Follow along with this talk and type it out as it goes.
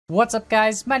What's up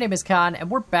guys, my name is Khan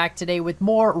and we're back today with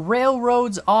more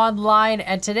Railroads Online,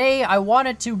 and today I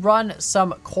wanted to run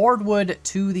some cordwood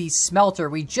to the smelter.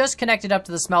 We just connected up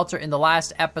to the smelter in the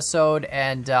last episode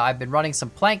and I've been running some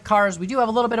plank cars. We do have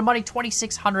a little bit of money,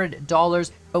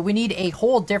 $2,600, but we need a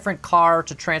whole different car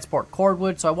to transport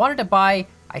cordwood. So I wanted to buy,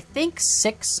 I think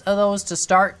 6 of those to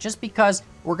start, just because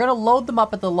we're going to load them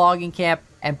up at the logging camp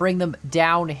and bring them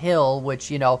downhill, which,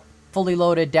 you know, fully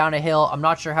loaded down a hill. I'm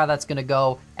not sure how that's going to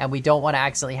go, and we don't want to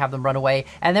accidentally have them run away.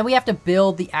 And then we have to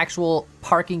build the actual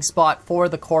parking spot for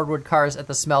the cordwood cars at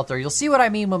the smelter. You'll see what I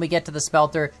mean when we get to the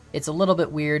smelter. It's a little bit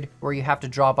weird where you have to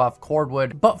drop off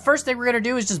cordwood. But first thing we're going to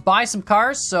do is just buy some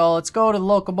cars. So let's go to the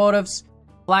locomotives.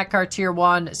 Flat car tier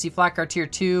 1, see flat car tier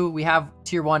 2. We have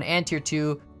tier 1 and tier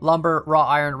 2. Lumber, raw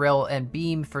iron, rail, and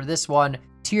beam for this one.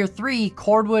 Tier 3,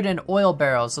 cordwood and oil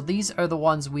barrels. So these are the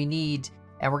ones we need.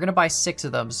 And we're going to buy 6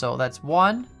 of them. So that's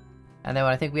 1. And then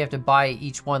I think we have to buy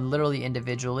each one literally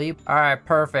individually. All right,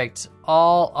 perfect.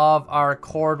 All of our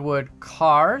cordwood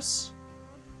cars.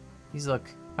 These look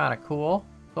kind of cool.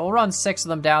 So we'll run 6 of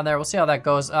them down there. We'll see how that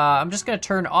goes. I'm just going to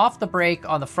turn off the brake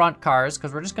on the front cars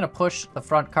because we're just going to push the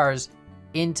front cars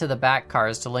into the back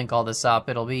cars to link all this up.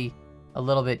 It'll be a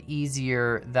little bit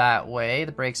easier that way.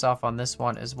 The brake's off on this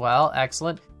one as well.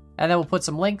 Excellent. And then we'll put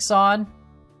some links on.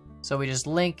 So we just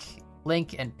link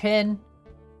and pin,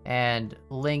 and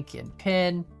link and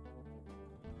pin.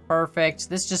 Perfect.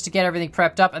 This is just to get everything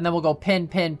prepped up, and then we'll go pin,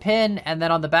 pin, pin, and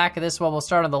then on the back of this one, we'll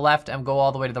start on the left and go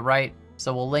all the way to the right.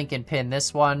 So we'll link and pin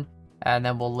this one, and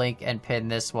then we'll link and pin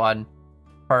this one.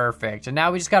 Perfect. And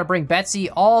now we just got to bring Betsy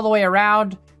all the way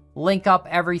around, link up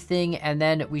everything, and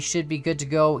then we should be good to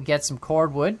go get some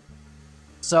cordwood.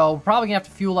 So we're probably gonna have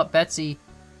to fuel up Betsy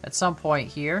at some point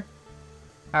here.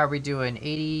 How are we doing?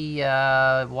 80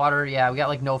 water. Yeah, we got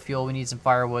like no fuel. We need some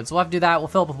firewood. So we'll have to do that. We'll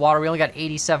fill up with water. We only got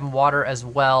 87 water as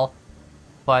well.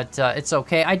 But it's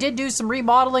okay. I did do some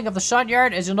remodeling of the shunt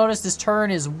yard. As you'll notice, this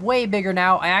turn is way bigger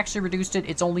now. I actually reduced it.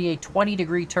 It's only a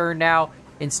 20-degree turn now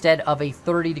instead of a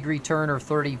 30-degree turn or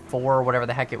 34 or whatever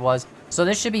the heck it was. So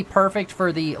this should be perfect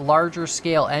for the larger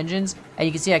scale engines. And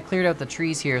you can see I cleared out the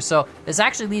trees here. So this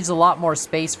actually leaves a lot more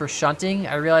space for shunting.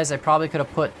 I realized I probably could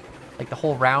have put like the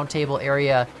whole round table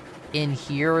area in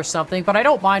here or something, but I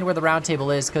don't mind where the round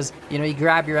table is because, you know, you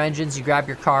grab your engines, you grab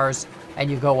your cars, and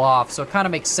you go off. So it kind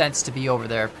of makes sense to be over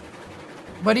there.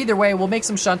 But either way, we'll make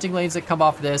some shunting lanes that come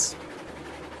off this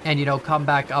and, you know, come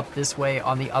back up this way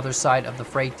on the other side of the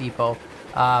freight depot.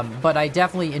 But I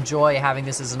definitely enjoy having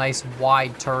this as a nice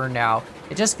wide turn now.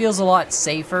 It just feels a lot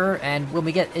safer, and when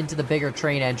we get into the bigger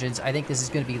train engines, I think this is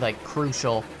going to be like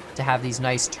crucial to have these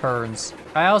nice turns.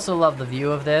 I also love the view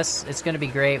of this. It's going to be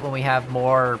great when we have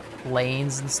more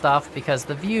lanes and stuff, because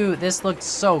the view, this looks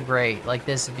so great. Like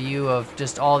this view of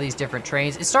just all these different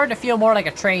trains. It's starting to feel more like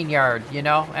a train yard, you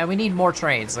know? And we need more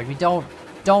trains. Like we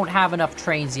don't have enough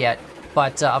trains yet.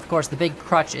 But of course, the big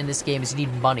crutch in this game is you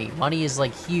need money. Money is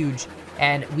like huge,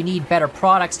 and we need better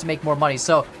products to make more money.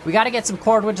 So we got to get some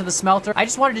cordwood to the smelter. I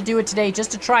just wanted to do it today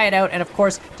just to try it out, and of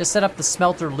course to set up the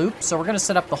smelter loop. So we're going to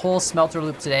set up the whole smelter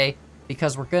loop today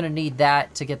because we're going to need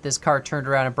that to get this car turned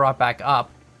around and brought back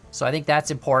up. So I think that's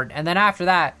important. And then after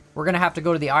that, we're going to have to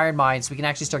go to the iron mine so we can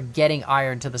actually start getting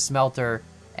iron to the smelter,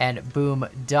 and boom,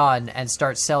 done, and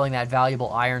start selling that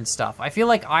valuable iron stuff. I feel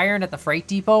like iron at the freight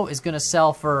depot is going to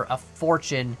sell for a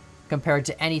fortune compared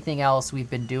to anything else we've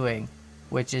been doing,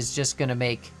 which is just going to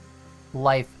make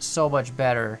life so much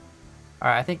better. All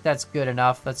right, I think that's good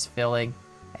enough. That's filling.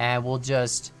 And we'll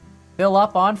just fill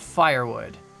up on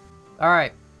firewood. All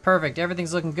right, perfect.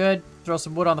 Everything's looking good. Throw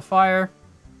some wood on the fire.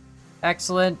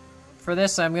 Excellent. For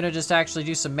this, I'm going to just actually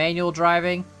do some manual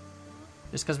driving,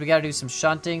 just because we got to do some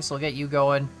shunting, so we'll get you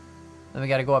going. Then we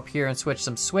got to go up here and switch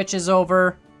some switches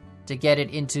over to get it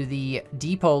into the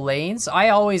depot lanes. I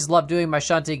always love doing my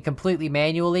shunting completely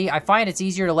manually. I find it's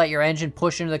easier to let your engine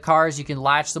push into the cars. You can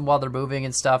latch them while they're moving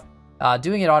and stuff.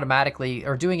 Doing it automatically,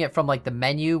 or doing it from like the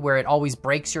menu where it always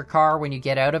brakes your car when you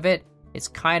get out of it, it's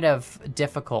kind of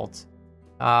difficult.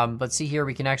 But see here,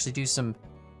 we can actually do some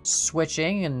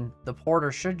switching, and the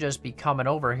porter should just be coming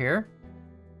over here.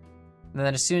 And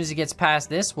then as soon as he gets past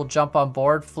this, we'll jump on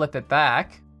board, flip it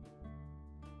back.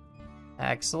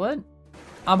 Excellent.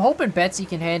 I'm hoping Betsy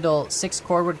can handle 6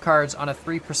 cordwood cards on a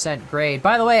 3% grade.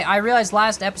 By the way, I realized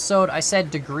last episode I said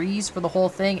degrees for the whole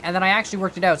thing, and then I actually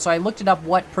worked it out. So I looked it up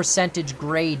what percentage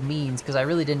grade means, because I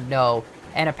really didn't know.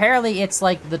 And apparently it's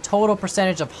like the total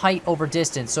percentage of height over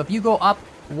distance. So if you go up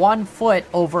 1 foot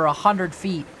over 100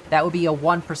 feet, that would be a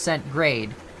 1%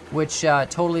 grade, which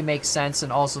totally makes sense.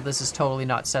 And also this is totally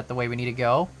not set the way we need to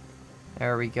go.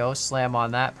 There we go. Slam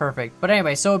on that. Perfect. But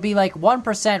anyway, so it'd be like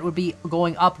 1% would be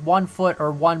going up 1 foot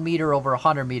or 1 meter over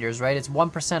 100 meters, right? It's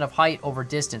 1% of height over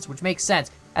distance, which makes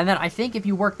sense. And then I think if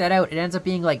you work that out, it ends up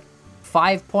being like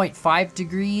 5.5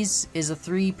 degrees is a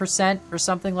 3% or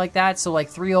something like that. So like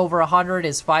 3 over 100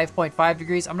 is 5.5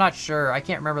 degrees. I'm not sure. I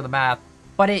can't remember the math.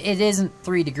 But it isn't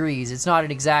 3 degrees. It's not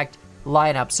an exact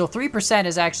lineup. So 3%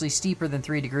 is actually steeper than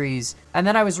 3 degrees. And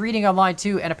then I was reading online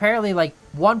too, and apparently like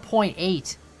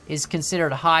 1.8 is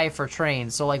considered high for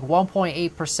trains. So like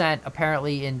 1.8%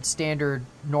 apparently in standard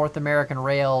North American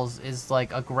rails is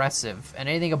like aggressive. And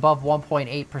anything above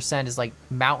 1.8% is like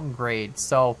mountain grade.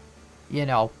 So, you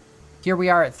know, here we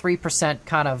are at 3%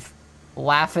 kind of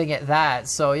laughing at that.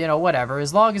 So, you know, whatever.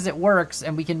 As long as it works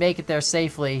and we can make it there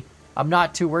safely, I'm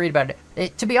not too worried about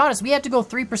it. To be honest, we have to go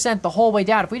 3% the whole way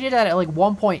down. If we did that at like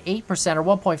 1.8% or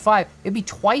 1.5, it'd be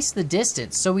twice the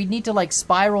distance. So we'd need to like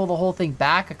spiral the whole thing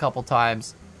back a couple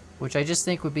times, which I just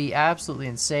think would be absolutely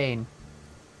insane.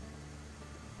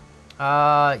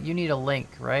 You need a link,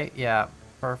 right? Yeah,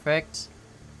 perfect.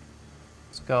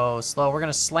 Let's go slow. We're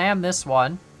gonna slam this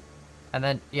one. And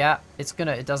then, yeah, it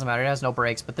doesn't matter. It has no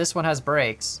brakes, but this one has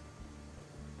brakes.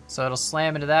 So it'll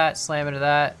slam into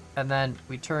that, and then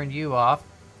we turn you off.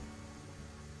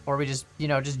 Or we just, you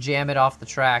know, just jam it off the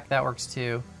track. That works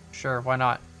too. Sure, why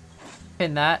not?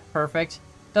 Pin that, perfect.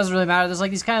 Doesn't really matter. There's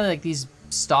like these kind of like these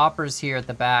stoppers here at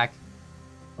the back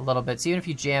a little bit. So even if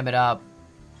you jam it up,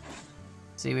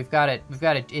 see, we've got it,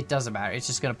 it doesn't matter. It's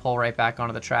just gonna pull right back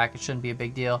onto the track. It shouldn't be a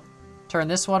big deal. Turn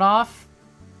this one off.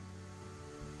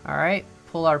 All right,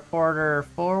 pull our porter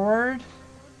forward.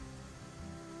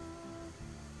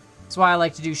 That's why I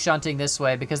like to do shunting this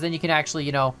way, because then you can actually,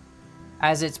 you know,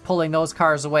 as it's pulling those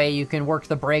cars away, you can work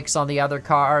the brakes on the other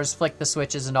cars, flick the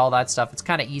switches and all that stuff. It's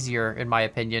kind of easier, in my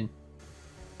opinion.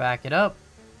 Back it up.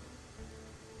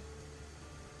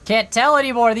 Can't tell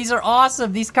anymore. These are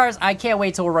awesome. These cars, I can't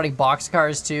wait till we're running box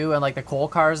cars too, and like the coal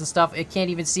cars and stuff. It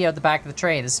can't even see out the back of the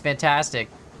train. This is fantastic.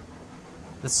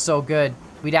 This is so good.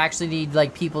 We'd actually need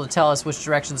like people to tell us which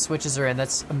direction the switches are in.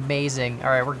 That's amazing. All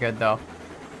right, we're good though.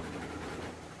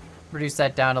 Reduce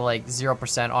that down to like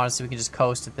 0%. Honestly, we can just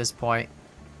coast at this point.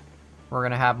 We're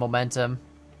gonna have momentum.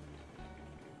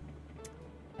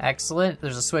 Excellent.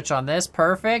 There's a switch on this.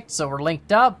 Perfect. So we're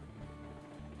linked up.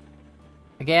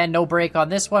 Again, no brake on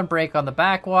this one, brake on the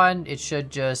back one. It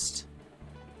should just...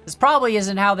 This probably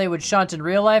isn't how they would shunt in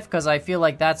real life, because I feel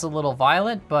like that's a little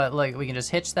violent, but like we can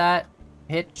just hitch that.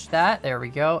 Hitch that. There we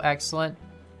go. Excellent.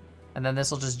 And then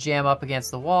this will just jam up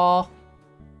against the wall.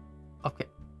 Okay.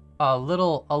 A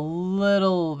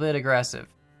little bit aggressive.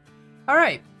 All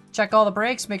right. Check all the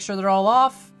brakes. Make sure they're all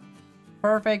off.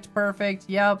 Perfect. Perfect.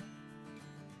 Yep.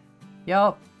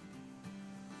 Yep.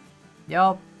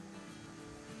 Yep.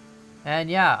 And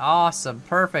yeah, awesome.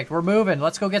 Perfect. We're moving.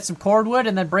 Let's go get some cordwood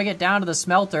and then bring it down to the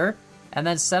smelter and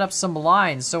then set up some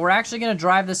lines. So we're actually going to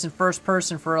drive this in first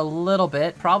person for a little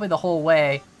bit, probably the whole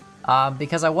way,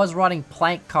 because I was running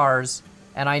plank cars,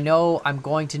 and I know I'm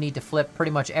going to need to flip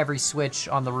pretty much every switch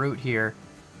on the route here,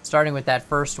 starting with that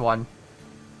first one.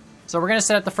 So we're going to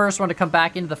set up the first one to come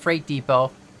back into the freight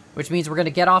depot, which means we're going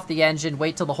to get off the engine,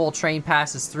 wait till the whole train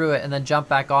passes through it, and then jump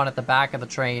back on at the back of the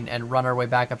train and run our way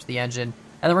back up to the engine.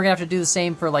 And then we're going to have to do the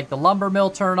same for like the lumber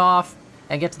mill turn off,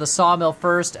 and get to the sawmill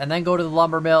first, and then go to the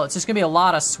lumber mill. It's just gonna be a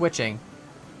lot of switching.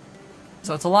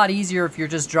 So it's a lot easier if you're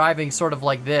just driving sort of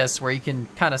like this, where you can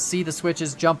kind of see the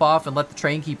switches, jump off, and let the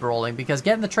train keep rolling. Because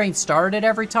getting the train started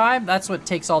every time, that's what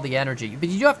takes all the energy. But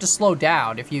you do have to slow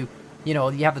down if you know,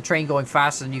 you have the train going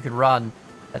faster than you can run.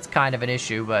 That's kind of an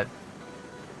issue, but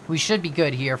we should be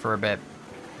good here for a bit.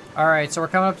 All right, so we're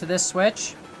coming up to this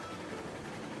switch.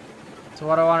 So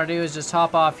what I want to do is just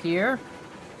hop off here.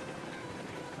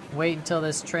 Wait until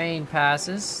this train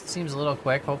passes. Seems a little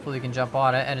quick. Hopefully we can jump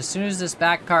on it. And as soon as this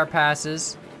back car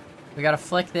passes, we gotta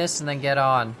flick this and then get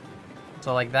on.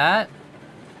 So like that.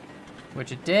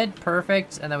 Which it did.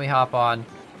 Perfect. And then we hop on.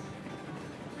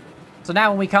 So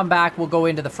now when we come back, we'll go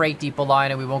into the freight depot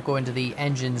line and we won't go into the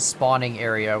engine spawning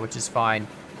area, which is fine.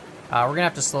 We're gonna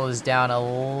have to slow this down a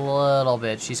little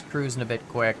bit. She's cruising a bit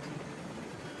quick.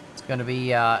 It's gonna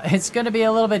be a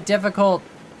little bit difficult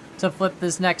to flip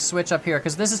this next switch up here,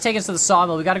 because this is taking us to the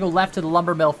sawmill. We got to go left to the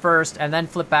lumber mill first and then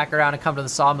flip back around and come to the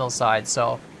sawmill side.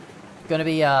 So it's going to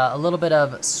be a little bit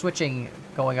of switching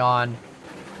going on.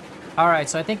 All right,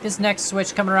 so I think this next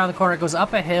switch coming around the corner goes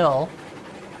up a hill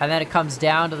and then it comes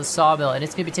down to the sawmill, and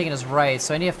it's going to be taking us right.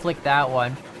 So I need to flick that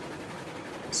one.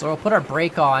 So we'll put our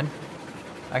brake on.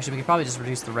 Actually, we can probably just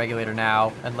reduce the regulator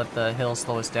now and let the hill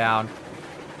slow us down.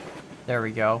 There we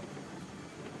go.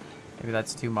 Maybe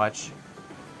that's too much.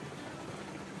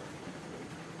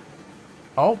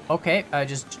 Oh, okay. I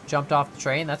just jumped off the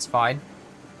train. That's fine.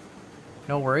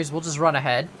 No worries. We'll just run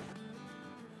ahead.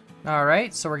 All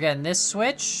right, so we're getting this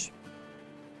switch.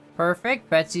 Perfect.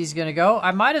 Betsy's gonna go.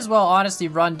 I might as well honestly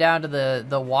run down to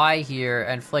the Y here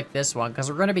and flick this one,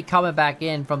 because we're gonna be coming back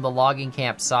in from the logging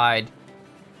camp side.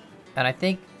 And I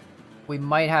think we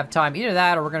might have time. Either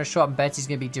that or we're gonna show up and Betsy's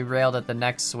gonna be derailed at the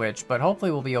next switch. But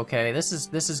hopefully we'll be okay. This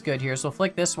is good here. So we'll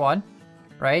flick this one,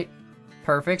 right?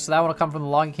 Perfect. So that one will come from the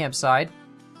logging camp side.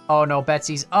 Oh no,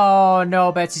 Betsy's. Oh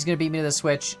no, Betsy's gonna beat me to the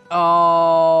switch.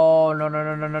 Oh no no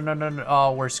no no no no no no.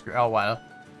 Oh, we're screwed. Oh wow.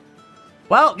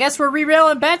 Well, guess we're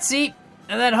re-railing Betsy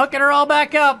and then hooking her all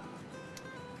back up.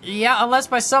 Yeah, unless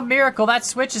by some miracle that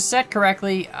switch is set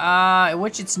correctly,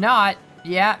 which it's not.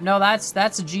 Yeah, no, that's a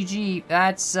GG.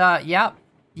 That's yep,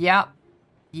 yep,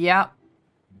 yep,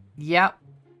 yep,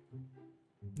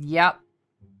 yep.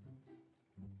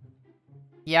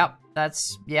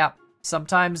 That's yep.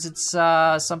 Sometimes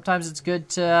it's good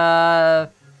to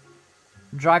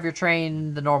drive your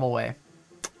train the normal way.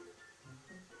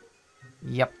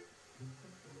 Yep.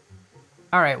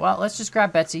 Alright, well, let's just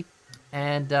grab Betsy.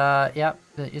 And, yep,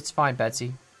 it's fine, Betsy.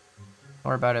 Don't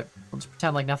worry about it. We'll just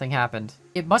pretend like nothing happened.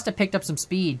 It must have picked up some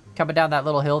speed coming down that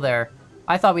little hill there.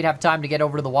 I thought we'd have time to get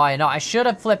over to the Y. No, I should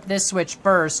have flipped this switch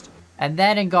first, and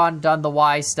then done the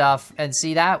Y stuff. And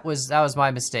see, that was my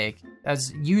mistake. That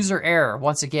was user error,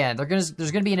 once again. There's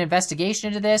gonna be an investigation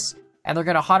into this, and they're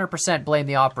gonna 100% blame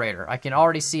the operator. I can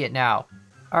already see it now.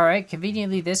 Alright,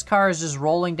 conveniently, this car is just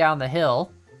rolling down the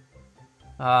hill.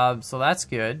 So that's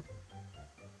good.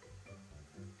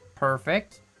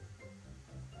 Perfect.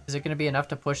 Is it going to be enough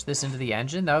to push this into the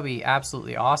engine? That would be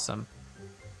absolutely awesome.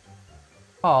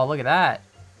 Oh, look at that.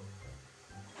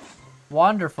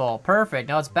 Wonderful. Perfect.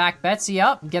 Now let's back Betsy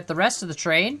up and get the rest of the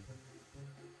train.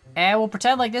 And we'll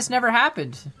pretend like this never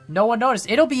happened. No one noticed.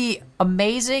 It'll be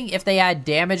amazing if they add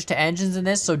damage to engines in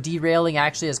this, so derailing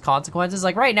actually has consequences.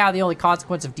 Like right now, the only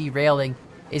consequence of derailing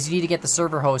is you need to get the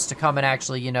server host to come and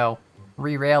actually, you know,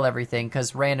 re-rail everything,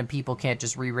 because random people can't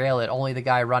just re-rail it. Only the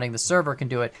guy running the server can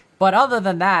do it. But other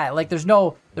than that, like there's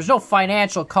no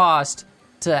financial cost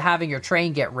to having your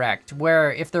train get wrecked.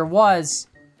 Where if there was,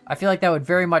 I feel like that would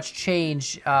very much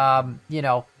change, you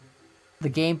know, the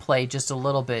gameplay just a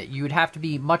little bit. You would have to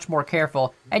be much more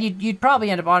careful, and you'd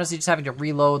probably end up honestly just having to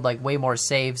reload like way more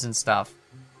saves and stuff.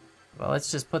 Well,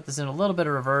 let's just put this in a little bit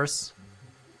of reverse.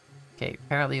 Okay,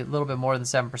 apparently a little bit more than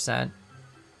 7%.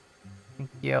 Thank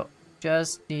you.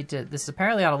 Just need to, this is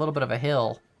apparently on a little bit of a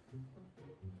hill.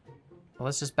 Well,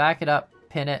 let's just back it up,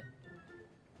 pin it.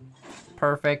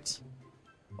 Perfect.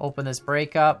 Open this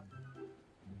brake up.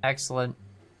 Excellent.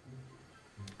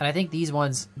 And I think these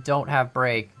ones don't have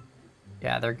brake.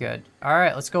 Yeah, they're good. All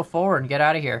right, let's go forward and get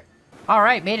out of here. All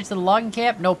right, made it to the logging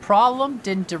camp, no problem.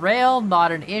 Didn't derail,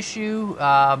 not an issue.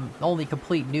 Only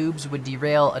complete noobs would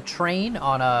derail a train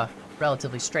on a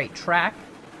relatively straight track.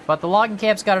 But the logging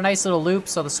camp's got a nice little loop,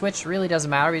 so the switch really doesn't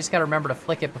matter. We just gotta remember to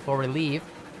flick it before we leave.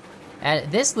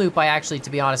 And this loop I actually,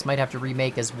 to be honest, might have to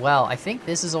remake as well. I think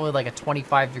this is only like a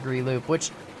 25-degree loop,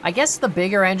 which I guess the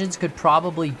bigger engines could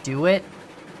probably do it.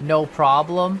 No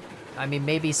problem. I mean,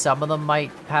 maybe some of them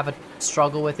might have a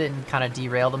struggle with it and kind of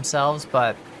derail themselves,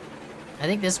 but I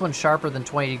think this one's sharper than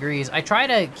 20 degrees. I try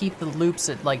to keep the loops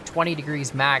at like 20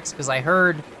 degrees max because I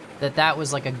heard that that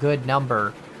was like a good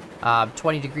number.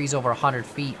 20 degrees over 100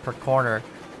 feet per corner.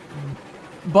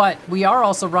 But we are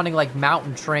also running like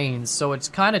mountain trains, so it's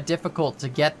kind of difficult to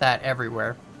get that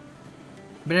everywhere.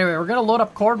 But anyway, we're gonna load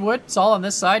up cordwood. It's all on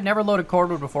this side. Never loaded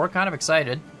cordwood before, kind of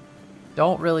excited.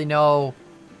 Don't really know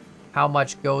how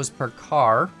much goes per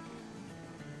car.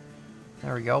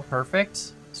 There we go,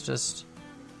 perfect. It's just,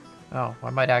 oh, I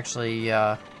might actually,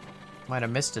 might have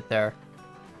missed it there.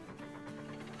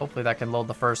 Hopefully that can load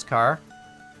the first car.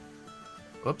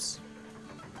 Whoops.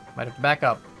 Might have to back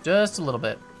up just a little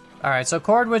bit. All right, so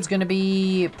cordwood's gonna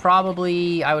be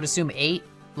probably, I would assume 8.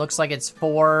 Looks like it's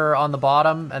 4 on the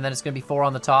bottom, and then it's gonna be 4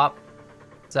 on the top.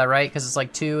 Is that right? Because it's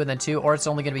like 2 and then 2, or it's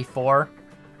only gonna be 4.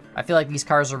 I feel like these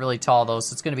cars are really tall though,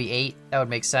 so it's gonna be 8. That would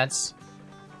make sense.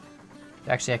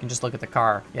 Actually, I can just look at the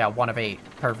car. Yeah, 1 of 8.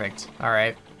 Perfect. All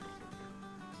right.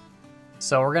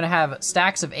 So we're gonna have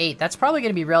stacks of 8. That's probably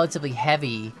gonna be relatively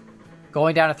heavy,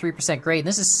 going down a 3% grade. And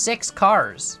this is 6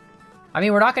 cars. I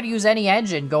mean, we're not gonna use any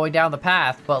engine going down the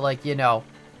path, but like, you know,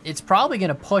 it's probably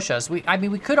gonna push us. I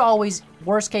mean, we could always,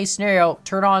 worst case scenario,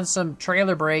 turn on some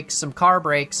trailer brakes, some car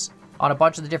brakes on a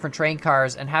bunch of the different train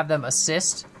cars and have them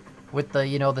assist with the,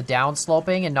 you know, the down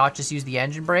sloping and not just use the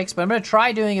engine brakes. But I'm gonna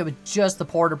try doing it with just the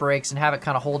porter brakes and have it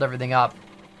kind of hold everything up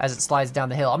as it slides down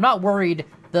the hill. I'm not worried.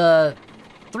 The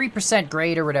 3%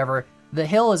 grade or whatever, the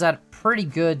hill is at pretty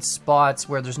good spots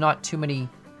where there's not too many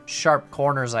sharp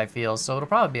corners, I feel, so it'll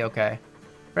probably be okay.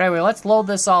 But anyway, let's load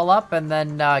this all up and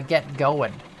then get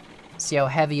going. See how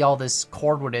heavy all this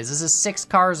cordwood is. This is 6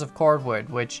 cars of cordwood,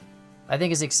 which I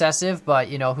think is excessive, but,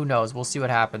 you know, who knows? We'll see what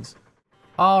happens.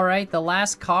 All right, the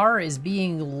last car is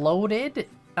being loaded.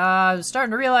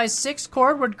 Starting to realize 6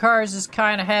 cordwood cars is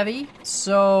kind of heavy,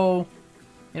 so,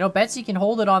 you know, Betsy can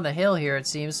hold it on the hill here, it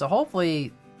seems, so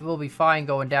hopefully we'll be fine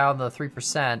going down the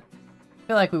 3%. I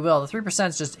feel like we will. The 3%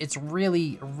 is just, it's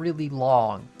really, really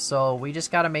long, so we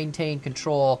just got to maintain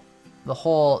control the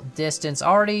whole distance.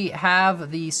 Already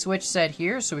have the switch set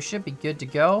here, so we should be good to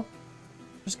go.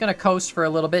 Just gonna coast for a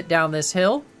little bit down this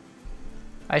hill.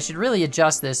 I should really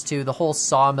adjust this to the whole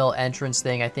sawmill entrance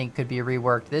thing. I think could be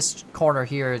reworked. This corner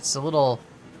here, it's got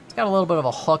a little bit of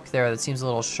a hook there that seems a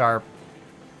little sharp.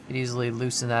 Could easily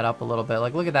loosen that up a little bit.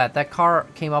 Like, look at that. That car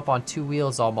came up on 2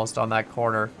 wheels almost on that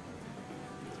corner.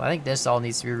 So I think this all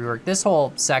needs to be reworked. This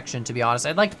whole section, to be honest,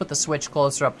 I'd like to put the switch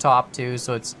closer up top too,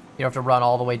 so it's, you don't have to run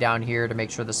all the way down here to make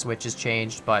sure the switch is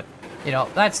changed. But, you know,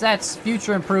 that's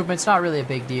future improvements. Not really a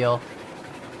big deal.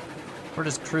 We're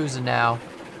just cruising now.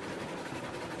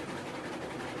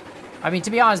 I mean,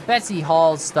 to be honest, Betsy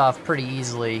hauls stuff pretty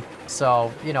easily.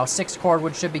 So, you know, 6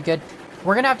 cordwood should be good.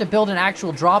 We're going to have to build an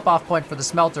actual drop-off point for the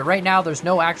smelter. Right now, there's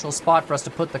no actual spot for us to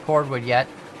put the cordwood yet.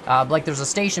 Like, there's a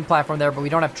station platform there, but we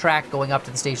don't have track going up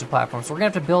to the station platform. So we're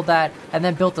going to have to build that and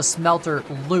then build the smelter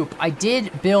loop. I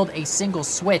did build a single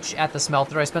switch at the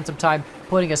smelter. I spent some time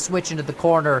putting a switch into the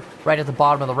corner right at the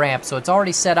bottom of the ramp. So it's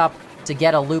already set up to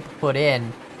get a loop put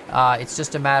in. It's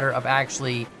just a matter of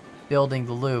actually building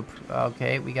the loop.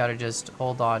 Okay, we gotta just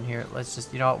hold on here. Let's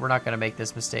just, you know what, we're not gonna make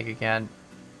this mistake again.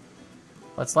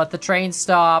 Let's let the train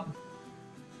stop.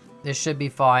 This should be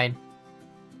fine.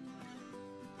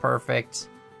 Perfect.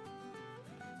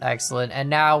 Excellent. And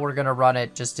now we're gonna run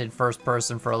it just in first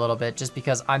person for a little bit, just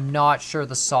because I'm not sure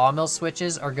the sawmill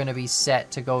switches are gonna be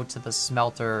set to go to the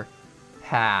smelter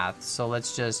path. So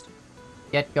let's just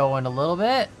get going a little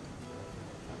bit.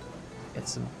 Get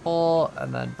some pull,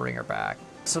 and then bring her back.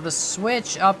 So the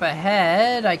switch up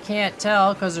ahead, I can't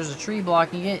tell because there's a tree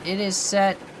blocking it. It is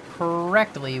set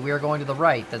correctly. We are going to the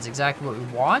right. That's exactly what we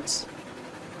want.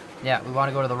 Yeah, we want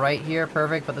to go to the right here.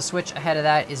 Perfect. But the switch ahead of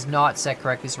that is not set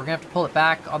correctly. So we're going to have to pull it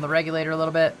back on the regulator a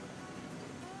little bit.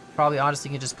 Probably, honestly,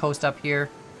 can just coast up here.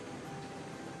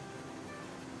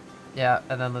 Yeah,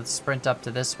 and then let's sprint up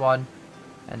to this one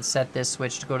and set this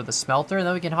switch to go to the smelter, and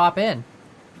then we can hop in.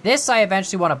 This I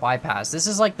eventually want to bypass. This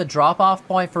is like the drop-off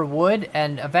point for wood,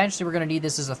 and eventually we're going to need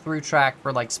this as a through track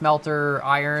for like smelter,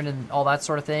 iron, and all that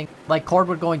sort of thing. Like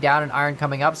cordwood going down and iron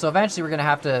coming up, so eventually we're going to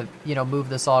have to, you know, move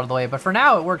this all out of the way. But for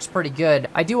now, it works pretty good.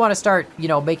 I do want to start, you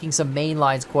know, making some main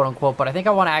lines, quote-unquote, but I think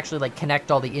I want to actually like connect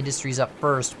all the industries up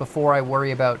first before I worry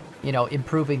about, you know,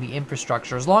 improving the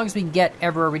infrastructure. As long as we can get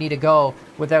everywhere we need to go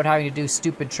without having to do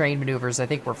stupid train maneuvers, I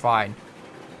think we're fine.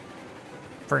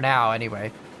 For now,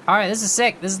 anyway. All right, this is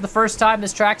sick. This is the first time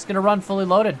this track's gonna run fully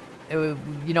loaded. You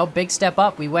know, big step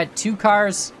up. We went 2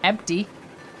 cars empty,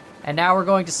 and now we're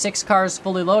going to 6 cars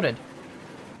fully loaded.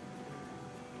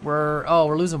 We're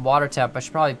losing water temp. I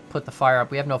should probably put the fire up.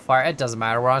 We have no fire. It doesn't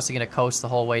matter. We're honestly gonna coast the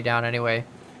whole way down anyway.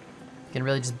 Can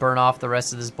really just burn off the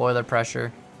rest of this boiler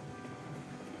pressure.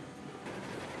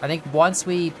 I think once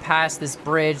we pass this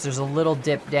bridge, there's a little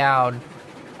dip down.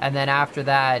 And then after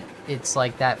that, it's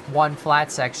like that one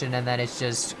flat section, and then it's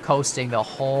just coasting the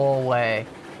whole way.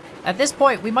 At this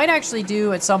point, we might actually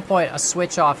do, at some point, a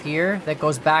switch off here that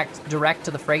goes back direct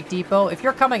to the freight depot. If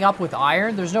you're coming up with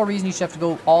iron, there's no reason you should have to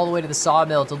go all the way to the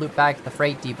sawmill to loop back to the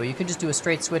freight depot. You could just do a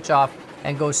straight switch off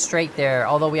and go straight there,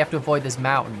 although we have to avoid this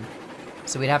mountain.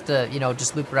 So we'd have to, you know,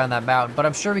 just loop around that mountain. But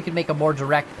I'm sure we could make a more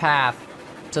direct path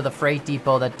to the freight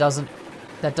depot that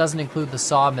doesn't include the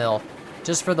sawmill.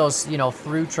 Just for those, you know,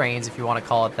 through trains, if you want to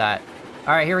call it that.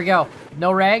 All right, here we go.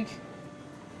 No reg.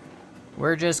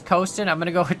 We're just coasting. I'm going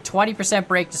to go with 20%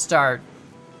 brake to start.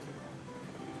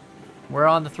 We're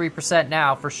on the 3%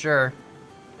 now, for sure.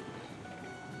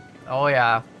 Oh,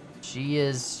 yeah.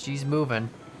 She's moving.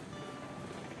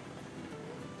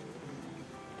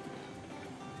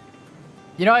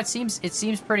 You know, it seems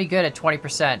pretty good at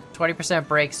 20%. 20%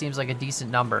 brake seems like a decent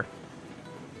number.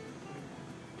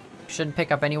 Shouldn't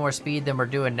pick up any more speed than we're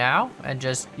doing now, and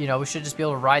just, you know, we should just be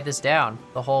able to ride this down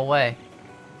the whole way.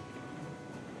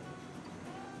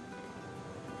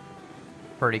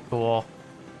 Pretty cool.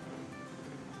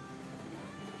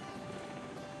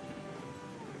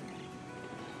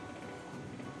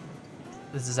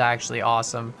 This is actually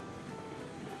awesome.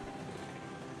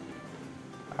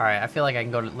 All right, I feel like I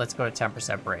can go to, let's go to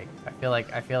 10% brake. I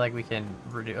feel like we can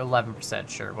reduce 11%,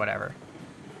 sure, whatever.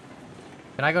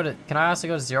 Can I also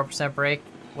go to 0% brake?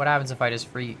 What happens if I just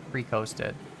free coast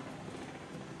it?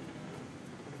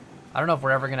 I don't know if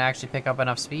we're ever gonna actually pick up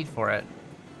enough speed for it.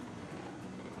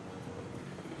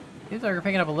 Seems like we're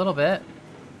picking up a little bit.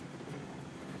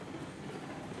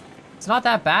 It's not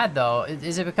that bad though.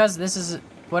 Is it because this is...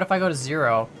 What if I go to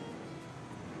 0?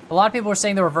 A lot of people are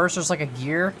saying the reverser's like a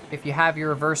gear. If you have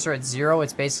your reverser at 0,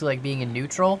 it's basically like being in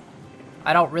neutral.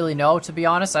 I don't really know, to be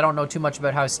honest. I don't know too much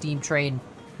about how steam train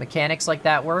mechanics like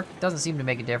that work. It doesn't seem to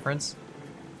make a difference.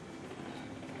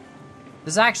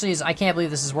 This actually is... I can't believe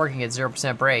this is working at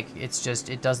 0% brake. It's just...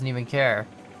 It doesn't even care.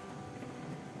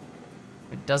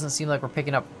 It doesn't seem like we're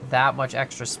picking up that much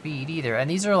extra speed either. And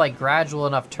these are like gradual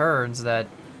enough turns that...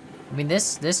 I mean,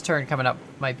 this turn coming up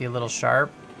might be a little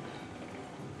sharp.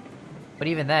 But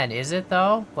even then, is it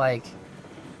though? Like...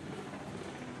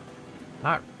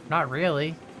 Not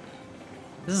really.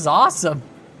 This is awesome.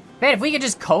 Man, if we could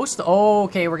just coast... Oh,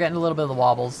 okay, we're getting a little bit of the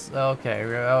wobbles. Okay,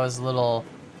 that was a little...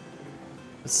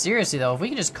 But seriously though, if we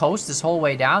can just coast this whole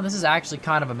way down, this is actually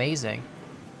kind of amazing.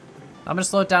 I'm gonna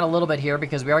slow it down a little bit here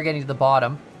because we are getting to the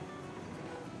bottom.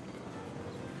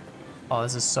 Oh,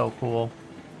 this is so cool.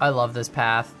 I love this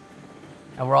path.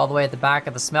 And we're all the way at the back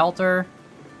of the smelter.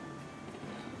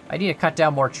 I need to cut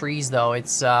down more trees though.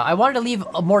 It's I wanted to leave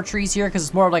more trees here because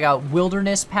it's more of like a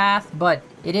wilderness path, but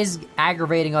it is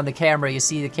aggravating on the camera. You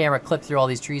see the camera clip through all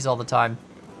these trees all the time.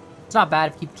 It's not bad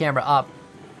if you keep the camera up.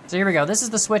 So here we go. This is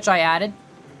the switch I added.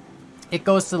 It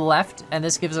goes to the left, and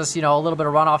this gives us, you know, a little bit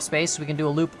of runoff space so we can do a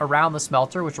loop around the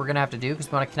smelter, which we're going to have to do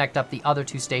because we want to connect up the other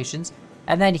 2 stations.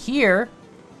 And then here,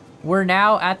 we're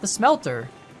now at the smelter.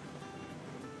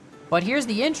 But here's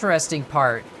the interesting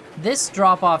part. This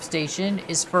drop-off station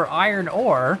is for iron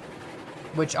ore,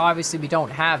 which obviously we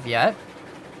don't have yet.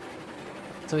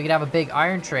 So we can have a big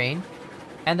iron train.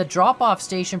 And the drop-off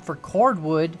station for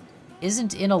cordwood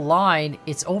isn't in a line,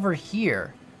 it's over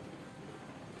here.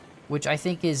 Which I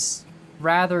think is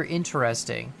rather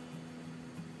interesting.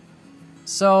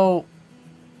 So,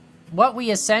 what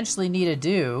we essentially need to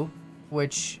do,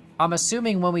 which I'm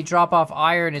assuming when we drop off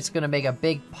iron, it's going to make a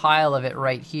big pile of it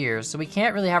right here. So we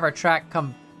can't really have our track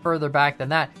come further back than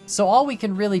that. So all we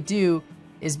can really do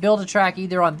is build a track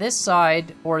either on this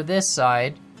side or this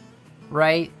side,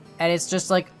 right? And it's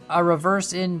just like a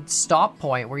reverse in stop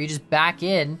point where you just back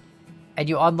in and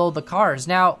you unload the cars.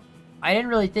 Now, I didn't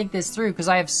really think this through because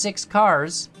I have 6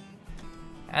 cars,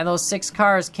 and those 6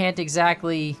 cars can't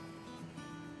exactly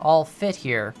all fit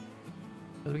here.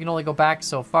 We can only go back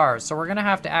so far. So we're gonna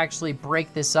have to actually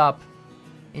break this up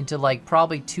into like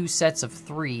probably 2 sets of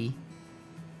 3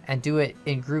 and do it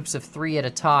in groups of 3 at a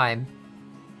time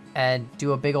and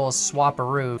do a big old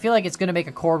swap-a-roo. I feel like it's gonna make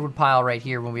a cordwood pile right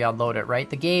here when we unload it, right?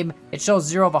 The game, it shows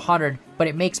 0 of 100, but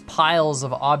it makes piles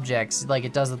of objects like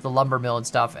it does at the lumber mill and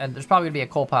stuff, and there's probably gonna be a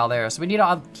coal pile there. So we need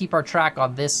to keep our track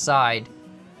on this side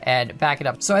and back it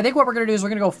up. So I think what we're gonna do is we're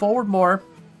gonna go forward more,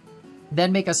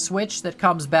 then make a switch that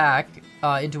comes back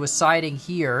into a siding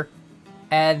here,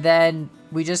 and then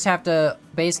we just have to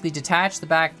basically detach the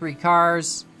back 3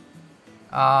 cars.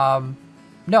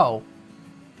 No.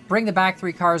 Bring the back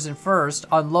 3 cars in first,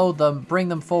 unload them, bring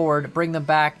them forward, bring them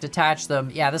back, detach them.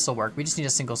 Yeah, this will work. We just need a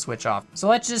single switch off. So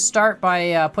let's just start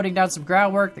by putting down some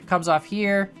groundwork that comes off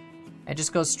here and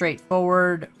just goes straight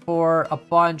forward for a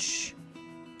bunch.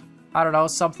 I don't know,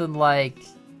 something like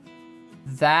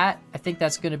that. I think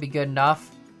that's going to be good enough.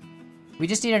 We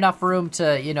just need enough room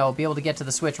to, you know, be able to get to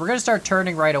the switch. We're going to start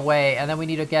turning right away, and then we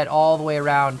need to get all the way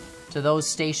around to those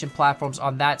station platforms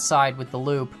on that side with the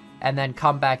loop, and then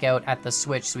come back out at the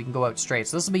switch so we can go out straight.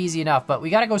 So this will be easy enough, but we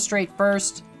got to go straight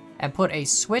first and put a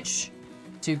switch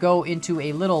to go into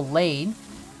a little lane.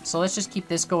 So let's just keep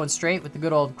this going straight with the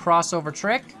good old crossover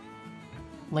trick.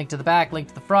 Link to the back, link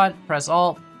to the front, press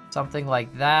Alt, something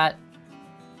like that.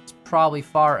 It's probably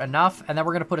far enough. And then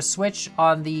we're going to put a switch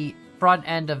on the front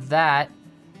end of that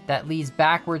leads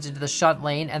backwards into the shunt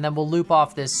lane, and then we'll loop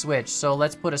off this switch. So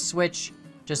let's put a switch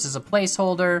just as a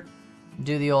placeholder.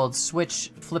 Do the old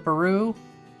switch flipperoo.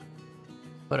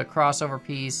 Put a crossover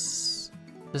piece.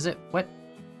 Does it? What?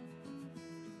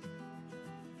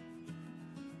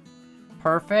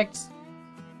 Perfect.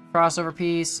 Crossover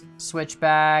piece. Switch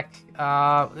back.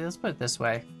 Let's put it this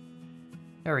way.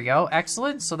 There we go.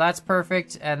 Excellent. So that's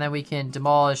perfect. And then we can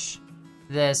demolish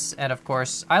this. And of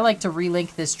course, I like to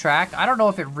relink this track. I don't know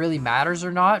if it really matters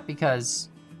or not because,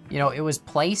 you know, it was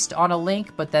placed on a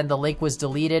link, but then the link was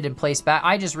deleted and placed back.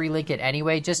 I just relink it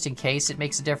anyway, just in case it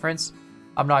makes a difference.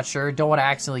 I'm not sure. Don't want to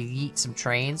accidentally yeet some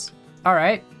trains. All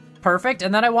right, perfect.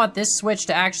 And then I want this switch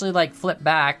to actually like flip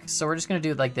back. So we're just going to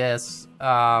do it like this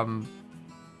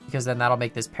because then that'll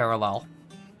make this parallel.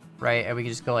 right? And we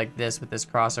can just go like this with this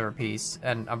crossover piece.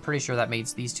 And I'm pretty sure that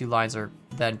means these two lines are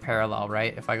then parallel,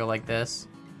 right? If I go like this.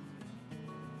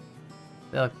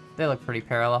 They look pretty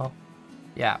parallel.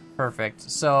 Yeah, perfect.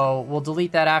 So we'll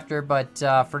delete that after, but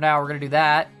for now we're going to do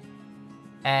that.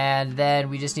 And then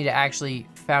we just need to actually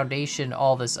foundation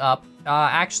all this up.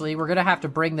 Actually, we're going to have to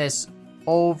bring this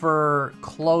over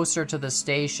closer to the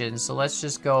station. So let's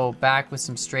just go back with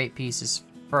some straight pieces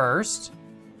first.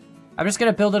 I'm just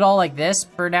going to build it all like this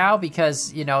for now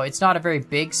because, you know, it's not a very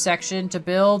big section to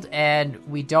build and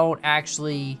we don't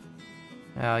actually...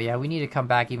 Oh, yeah, we need to come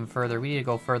back even further. We need to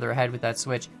go further ahead with that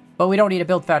switch. But we don't need to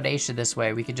build foundation this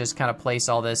way. We can just kind of place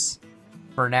all this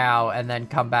for now and then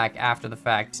come back after the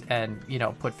fact and, you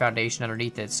know, put foundation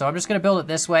underneath it. So I'm just going to build it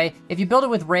this way. If you build it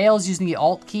with rails using the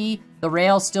Alt key, the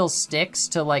rail still sticks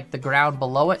to, like, the ground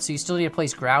below it. So you still need to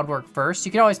place groundwork first.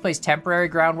 You can always place temporary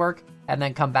groundwork and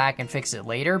then come back and fix it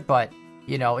later. But,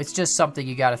 you know, it's just something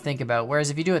you got to think about. Whereas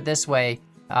if you do it this way,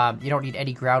 you don't need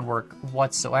any groundwork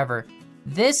whatsoever.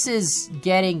 This is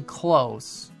getting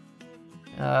close.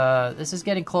 This is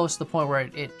getting close to the point where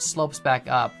it slopes back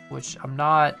up, which I'm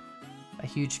not a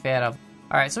huge fan of.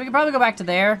 All right, so we can probably go back to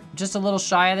there. Just a little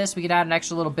shy of this. We can add an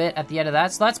extra little bit at the end of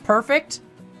that. So that's perfect.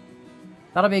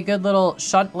 That'll be a good little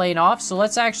shunt lane off. So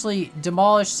let's actually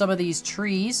demolish some of these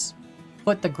trees.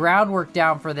 Put the groundwork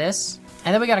down for this.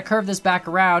 And then we got to curve this back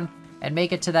around and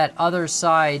make it to that other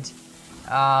side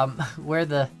where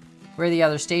the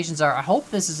other stations are. I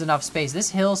hope this is enough space. This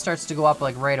hill starts to go up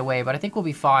like right away, but I think we'll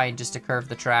be fine just to curve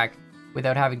the track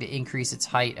without having to increase its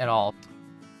height at all.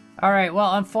 All right,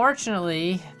 well,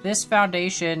 unfortunately, this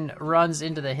foundation runs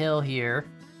into the hill here,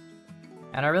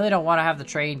 and I really don't want to have the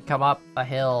train come up a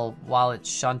hill while it's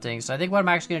shunting. So I think what I'm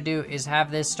actually going to do is have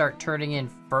this start turning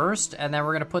in first, and then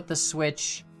we're going to put the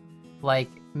switch like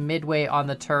midway on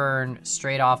the turn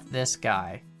straight off this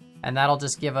guy, and that'll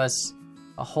just give us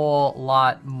a whole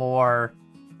lot more,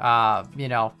 you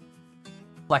know,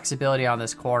 flexibility on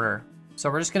this corner.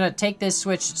 So we're just going to take this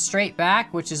switch straight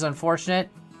back, which is unfortunate.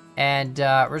 And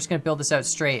we're just going to build this out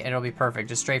straight and it'll be perfect.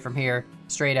 Just straight from here,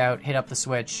 straight out, hit up the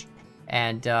switch,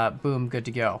 and boom, good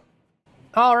to go.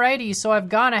 Alrighty, so I've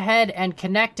gone ahead and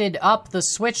connected up the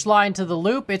switch line to the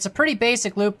loop. It's a pretty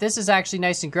basic loop. This is actually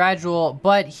nice and gradual,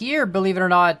 but here, believe it or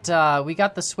not, we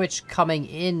got the switch coming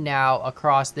in now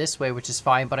across this way, which is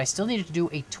fine, but I still needed to do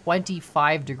a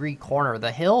 25-degree corner.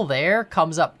 The hill there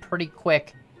comes up pretty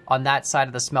quick on that side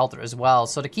of the smelter as well.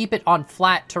 So to keep it on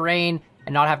flat terrain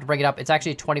and not have to bring it up, it's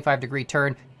actually a 25-degree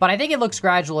turn, but I think it looks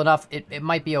gradual enough. It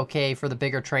might be okay for the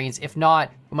bigger trains. If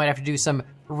not, we might have to do some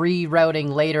rerouting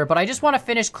later, but I just want to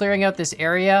finish clearing out this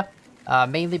area,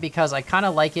 mainly because I kind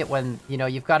of like it when, you know,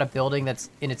 you've got a building that's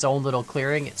in its own little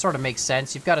clearing. It sort of makes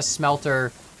sense. You've got a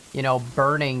smelter, you know,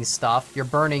 burning stuff. You're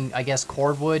burning, I guess,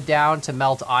 cordwood down to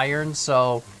melt iron,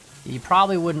 so you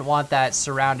probably wouldn't want that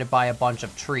surrounded by a bunch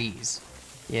of trees,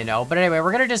 you know. But anyway,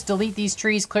 we're going to just delete these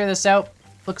trees, clear this out.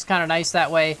 Looks kind of nice that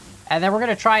way. And then we're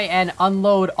going to try and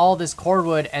unload all this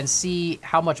cordwood and see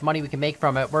how much money we can make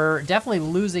from it. We're definitely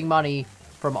losing money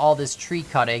from all this tree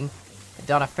cutting. I've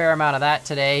done a fair amount of that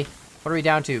today. What are we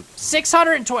down to?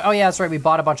 620. Oh, yeah, that's right. We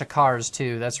bought a bunch of cars,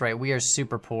 too. That's right. We are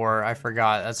super poor. I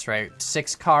forgot. That's right.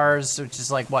 6 cars, which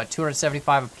is like, what,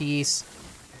 275 a piece?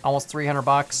 Almost 300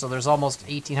 bucks. So there's almost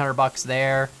 1,800 bucks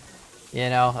there. You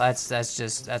know, that's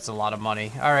a lot of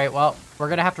money. All right, well, we're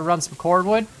going to have to run some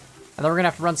cordwood. And then we're going to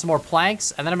have to run some more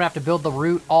planks. And then I'm going to have to build the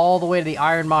route all the way to the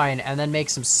iron mine. And then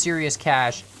make some serious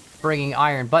cash bringing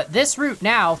iron. But this route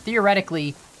now,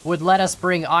 theoretically, would let us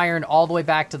bring iron all the way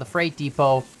back to the freight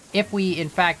depot if we, in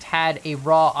fact, had a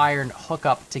raw iron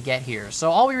hookup to get here. So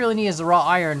all we really need is the raw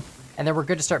iron, and then we're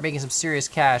good to start making some serious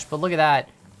cash. But look at that.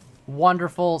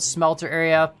 Wonderful smelter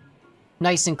area.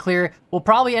 Nice and clear. We'll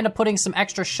probably end up putting some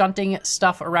extra shunting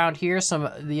stuff around here. Some,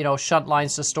 you know, shunt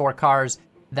lines to store cars,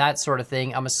 that sort of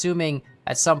thing. I'm assuming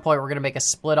at some point we're going to make a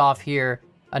split off here,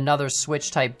 another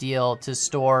switch type deal to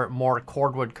store more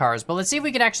cordwood cars. But let's see if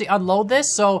we can actually unload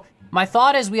this. So my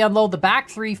thought is we unload the back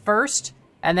 3 first,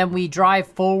 and then we drive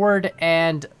forward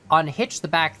and unhitch the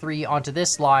back 3 onto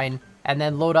this line, and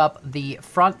then load up the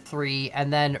front 3,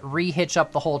 and then re-hitch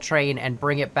up the whole train and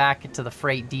bring it back to the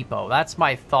freight depot. That's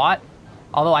my thought.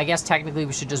 Although I guess technically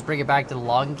we should just bring it back to the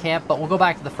logging camp, but we'll go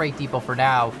back to the freight depot for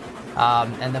now,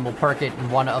 and then we'll park it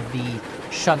in one of the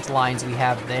shunt lines we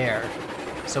have there.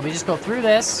 So we just go through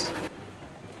this,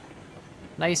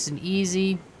 nice and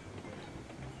easy.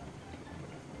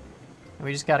 And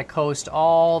we just got to coast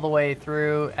all the way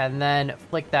through and then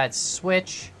flick that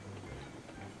switch.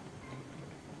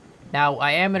 Now,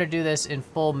 I am going to do this in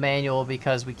full manual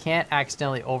because we can't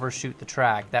accidentally overshoot the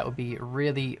track. That would be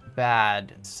really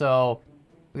bad. So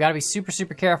We got to be super,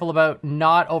 super careful about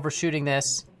not overshooting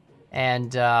this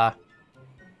and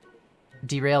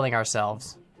derailing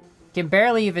ourselves. Can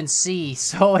barely even see,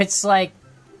 so it's like,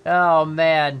 oh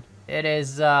man, it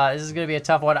is, this is going to be a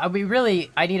tough one. I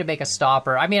need to make a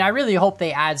stopper. I mean, I really hope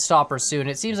they add stoppers soon.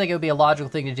 It seems like it would be a logical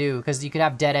thing to do, because you could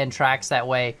have dead-end tracks that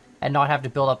way and not have to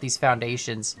build up these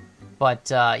foundations. But,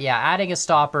 yeah, adding a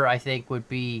stopper, I think, would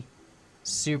be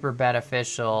super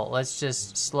beneficial. Let's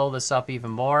just slow this up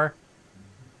even more.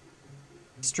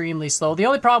 Extremely slow. The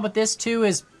only problem with this, too,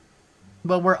 is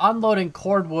when we're unloading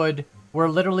cordwood, we're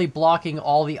literally blocking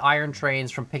all the iron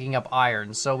trains from picking up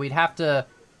iron. So we'd have to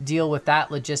deal with that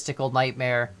logistical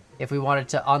nightmare if we wanted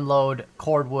to unload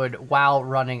cordwood while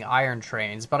running iron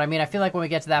trains. But, I mean, I feel like when we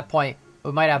get to that point,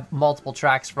 we might have multiple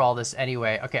tracks for all this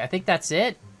anyway. Okay, I think that's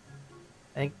it.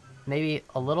 I think maybe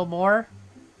a little more.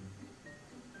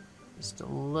 Just a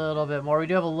little bit more. We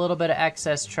do have a little bit of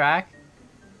excess track.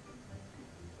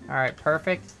 Alright,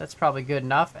 perfect. That's probably good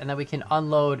enough. And then we can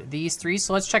unload these three.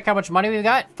 So let's check how much money we've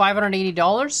got.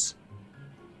 $580.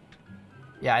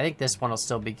 Yeah, I think this one will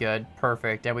still be good.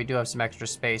 Perfect. And we do have some extra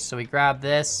space. So we grab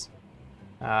this.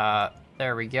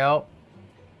 There we go.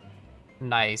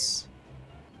 Nice.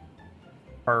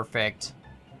 Perfect.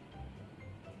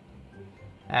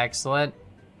 Excellent.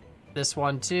 This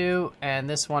one too, and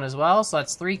this one as well. So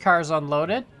that's 3 cars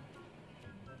unloaded.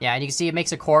 Yeah, and you can see it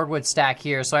makes a cordwood stack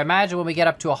here. So I imagine when we get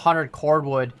up to 100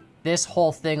 cordwood, this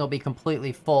whole thing will be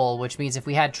completely full, which means if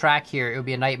we had track here, it would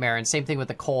be a nightmare. And same thing with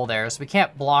the coal there. So we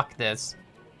can't block this.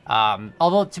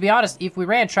 Although, to be honest, if we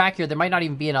ran track here, there might not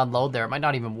even be an unload there. It might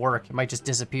not even work. It might just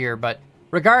disappear. But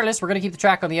regardless, we're going to keep the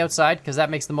track on the outside because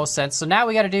that makes the most sense. So now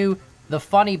we got to do the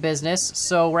funny business.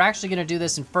 So we're actually going to do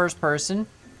this in first person.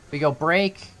 We go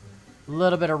brake, a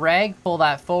little bit of reg, pull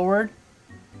that forward.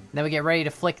 Then we get ready to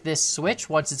flick this switch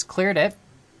once it's cleared it.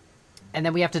 And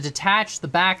then we have to detach the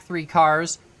back 3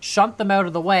 cars, shunt them out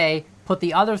of the way, put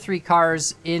the other 3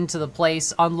 cars into the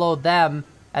place, unload them,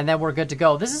 and then we're good to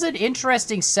go. This is an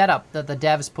interesting setup that the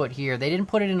devs put here. They didn't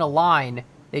put it in a line.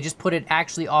 They just put it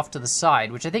actually off to the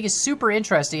side, which I think is super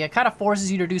interesting. It kind of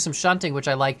forces you to do some shunting, which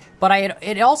I like. But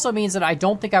it also means that I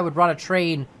don't think I would run a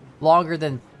train longer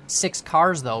than 6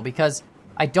 cars, though, because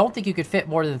I don't think you could fit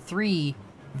more than 3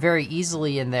 very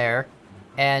easily in there.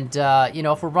 And, you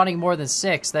know, if we're running more than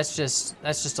 6, that's just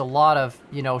a lot of,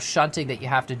 you know, shunting that you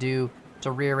have to do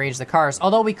to rearrange the cars.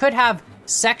 Although we could have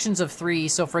sections of 3.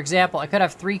 So, for example, I could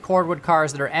have 3 cordwood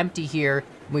cars that are empty here.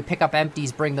 And we pick up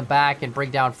empties, bring them back, and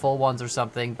bring down full ones or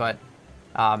something. But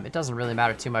it doesn't really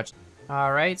matter too much.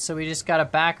 All right, so we just got to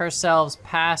back ourselves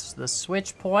past the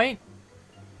switch point.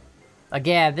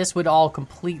 Again, this would all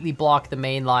completely block the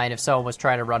main line if someone was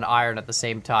trying to run iron at the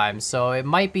same time. So it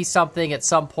might be something at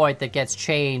some point that gets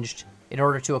changed in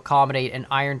order to accommodate an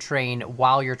iron train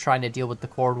while you're trying to deal with the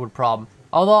cordwood problem.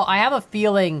 Although I have a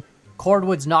feeling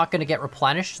cordwood's not going to get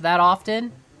replenished that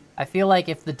often. I feel like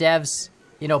if the devs,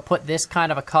 you know, put this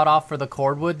kind of a cutoff for the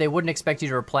cordwood, they wouldn't expect you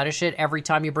to replenish it every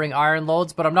time you bring iron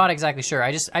loads, but I'm not exactly sure.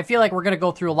 I feel like we're going to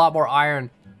go through a lot more iron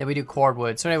than we do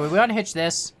cordwood. So anyway, we unhitch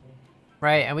this.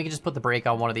 Right, and we can just put the brake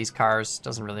on one of these cars.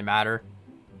 Doesn't really matter.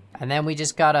 And then we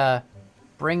just gotta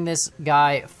bring this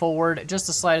guy forward just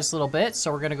the slightest little bit.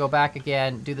 So we're gonna go back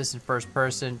again, do this in first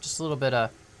person. Just a little bit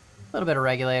of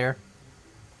regulator.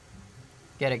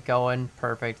 Get it going,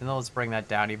 perfect. And then let's bring that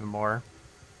down even more.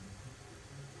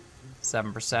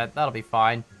 7%, that'll be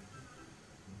fine.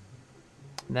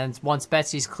 And then once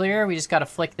Betsy's clear, we just gotta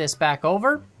flick this back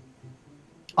over.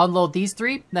 Unload these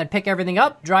 3, then pick everything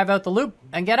up, drive out the loop,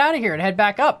 and get out of here and head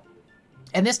back up.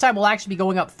 And this time we'll actually be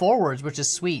going up forwards, which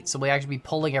is sweet. So we'll actually be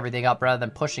pulling everything up rather than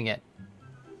pushing it.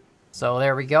 So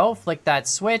there we go. Flick that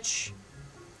switch.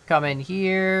 Come in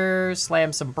here,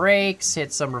 slam some brakes,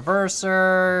 hit some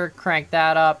reverser, crank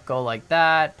that up, go like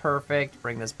that. Perfect.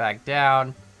 Bring this back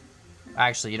down.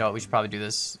 Actually, you know what? We should probably do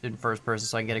this in first person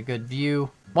so I can get a good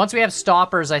view. Once we have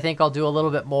stoppers, I think I'll do a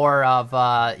little bit more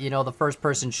of, you know, the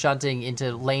first-person shunting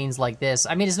into lanes like this.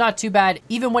 I mean, it's not too bad.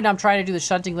 Even when I'm trying to do the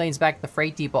shunting lanes back at the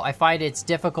freight depot, I find it's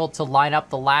difficult to line up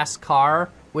the last car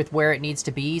with where it needs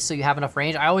to be so you have enough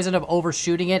range. I always end up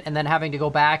overshooting it and then having to go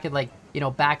back and, like, you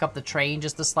know, back up the train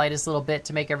just the slightest little bit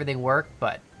to make everything work.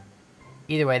 But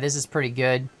either way, this is pretty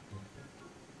good.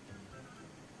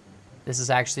 This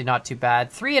is actually not too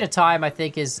bad. 3 at a time, I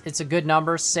think, it's a good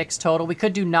number. 6 total. We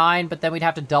could do 9, but then we'd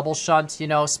have to double shunt, you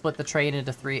know, split the train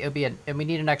into 3. It would be and we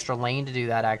need an extra lane to do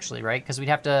that, actually, right? Because we'd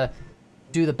have to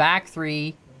do the back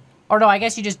 3. Or no, I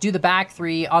guess you just do the back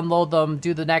 3, unload them,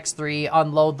 do the next 3,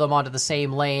 unload them onto the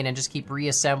same lane, and just keep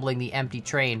reassembling the empty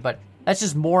train. But that's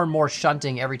just more and more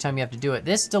shunting every time you have to do it.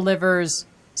 This delivers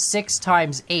 6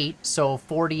 times 8, so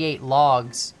 48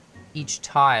 logs each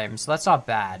time. So that's not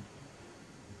bad.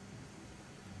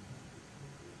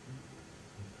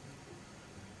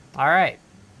 All right.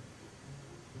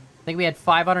 I think we had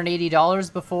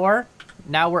 $580 before.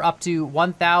 Now we're up to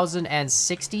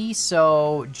 1,060,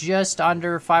 so just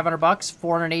under 500 bucks,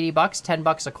 480 bucks, 10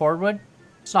 bucks a cordwood.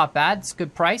 It's not bad. It's a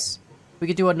good price. We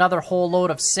could do another whole load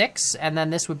of 6, and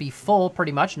then this would be full,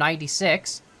 pretty much,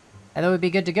 96. And then we'd be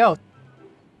good to go.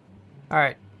 All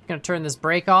right, gonna turn this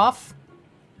brake off.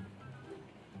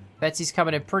 Betsy's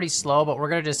coming in pretty slow, but we're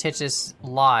gonna just hitch this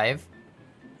live.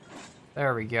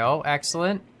 There we go.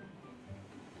 Excellent.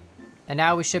 And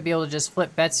now we should be able to just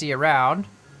flip Betsy around.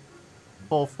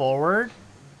 Full forward.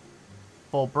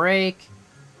 Full brake.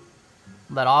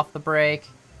 Let off the brake.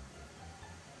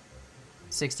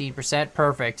 16%.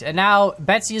 Perfect. And now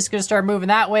Betsy is going to start moving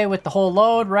that way with the whole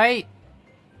load, right?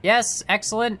 Yes.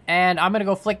 Excellent. And I'm going to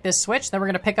go flick this switch. Then we're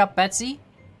going to pick up Betsy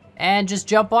and just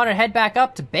jump on and head back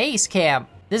up to base camp.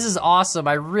 This is awesome.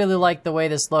 I really like the way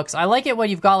this looks. I like it when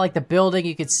you've got like the building,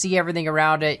 you could see everything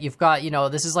around it. You've got, you know,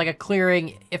 this is like a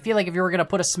clearing. I feel like if you were going to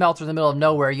put a smelter in the middle of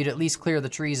nowhere, you'd at least clear the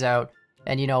trees out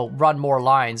and, you know, run more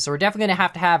lines. So we're definitely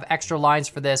going to have extra lines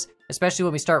for this, especially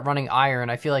when we start running iron.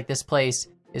 I feel like this place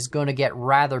is going to get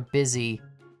rather busy.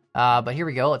 But here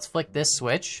we go. Let's flick this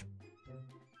switch.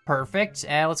 Perfect.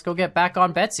 And let's go get back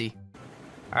on Betsy.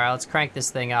 All right, let's crank this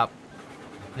thing up.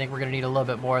 I think we're going to need a little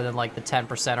bit more than like the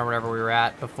 10% or whatever we were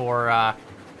at before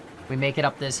we make it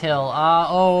up this hill.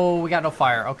 Oh, we got no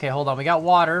fire. Okay, hold on. We got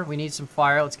water. We need some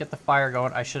fire. Let's get the fire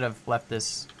going. I should have left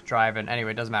this driving.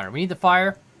 Anyway, it doesn't matter. We need the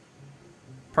fire.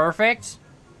 Perfect.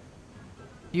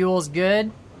 Fuel's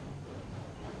good.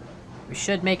 We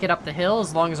should make it up the hill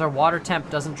as long as our water temp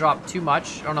doesn't drop too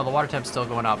much. Oh no, the water temp's still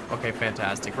going up. Okay,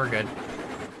 fantastic. We're good.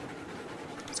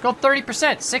 Let's go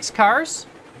 30%. 6 cars.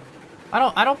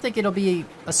 I don't think it'll be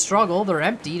a struggle. They're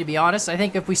empty, to be honest. I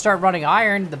think if we start running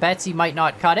iron, the Betsy might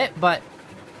not cut it, but,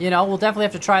 you know, we'll definitely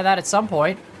have to try that at some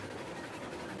point.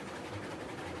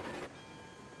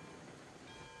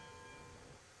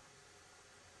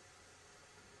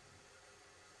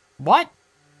 What?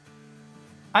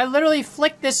 I literally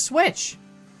flicked this switch.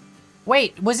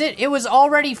 Wait, was it was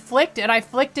already flicked and I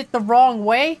flicked it the wrong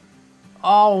way?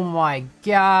 Oh my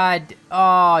god.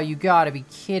 Oh, you gotta be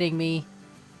kidding me.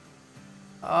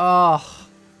 Oh,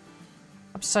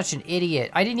 I'm such an idiot.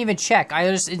 I didn't even check. I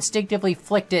just instinctively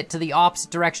flicked it to the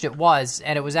opposite direction it was,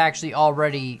 and it was actually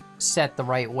already set the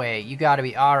right way. You gotta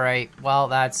be, alright. Well,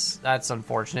 that's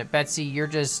unfortunate. Betsy, you're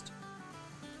just,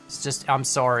 I'm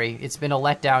sorry. It's been a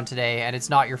letdown today, and it's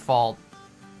not your fault.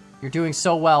 You're doing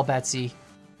so well, Betsy.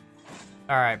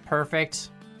 Alright, perfect.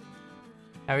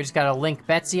 Now we just gotta link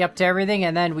Betsy up to everything,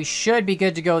 and then we should be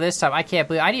good to go this time. I can't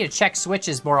believe, I need to check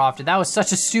switches more often. That was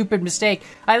such a stupid mistake.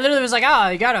 I literally was like,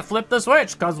 you gotta flip the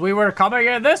switch, because we were coming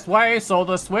in this way, so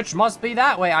the switch must be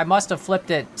that way. I must have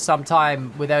flipped it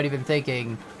sometime without even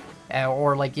thinking,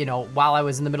 or like, you know, while I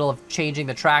was in the middle of changing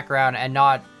the track around and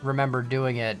not remember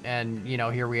doing it, and, you know,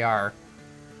 here we are.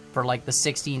 For like the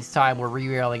 16th time we're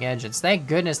re-railing engines. Thank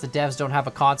goodness the devs don't have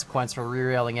a consequence for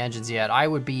re-railing engines yet. I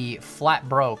would be flat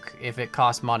broke if it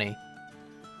cost money.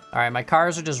 Alright, my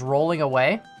cars are just rolling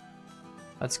away.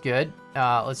 That's good.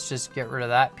 Let's just get rid of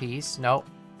that piece. Nope.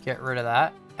 Get rid of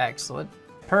that. Excellent.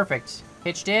 Perfect.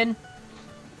 Hitched in.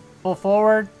 Full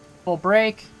forward. Full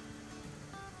brake.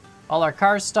 All our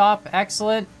cars stop.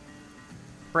 Excellent.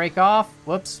 Brake off.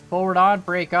 Whoops. Forward on.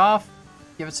 Brake off.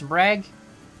 Give it some brag.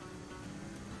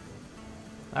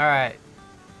 Alright.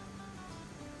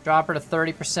 Drop her to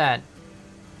 30%.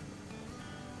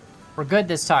 We're good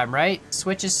this time, right?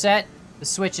 Switch is set. The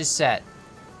switch is set.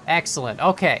 Excellent.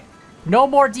 Okay. No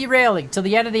more derailing till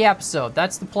the end of the episode.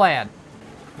 That's the plan.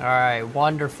 Alright,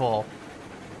 wonderful.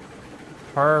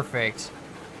 Perfect.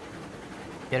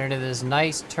 Get into this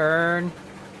nice turn.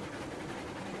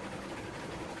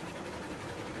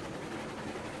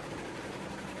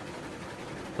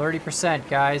 %,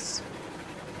 guys.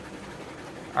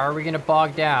 Are we gonna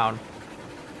bog down?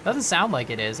 Doesn't sound like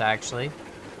it is, actually.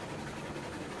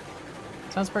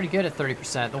 Sounds pretty good at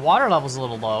 30%. The water level's a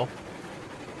little low,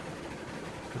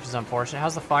 which is unfortunate.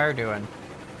 How's the fire doing?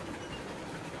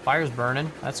 Fire's burning.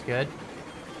 That's good.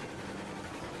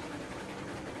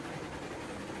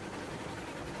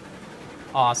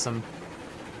 Awesome.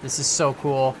 This is so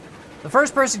cool. The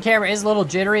first-person camera is a little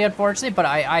jittery, unfortunately, but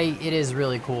it is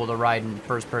really cool to ride in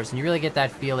first person. You really get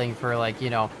that feeling for, like, you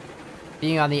know,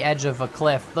 being on the edge of a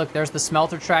cliff. Look, there's the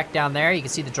smelter track down there. You can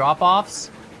see the drop-offs.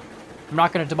 I'm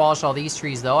not going to demolish all these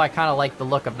trees, though. I kind of like the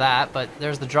look of that, but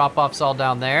there's the drop-offs all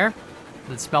down there.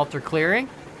 The smelter clearing.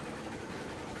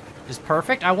 is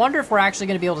perfect. I wonder if we're actually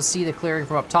going to be able to see the clearing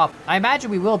from up top. I imagine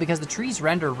we will because the trees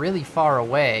render really far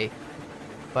away.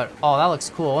 But, oh, that looks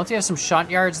cool. Once you have some shunt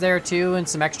yards there, too, and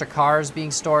some extra cars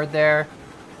being stored there.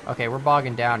 Okay, we're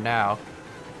bogging down now.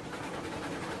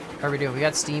 How are we doing? We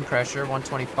got steam pressure,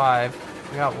 125.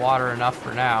 We got water enough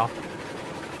for now.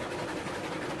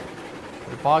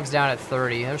 It bogs down at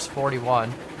 30. There's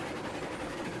 41.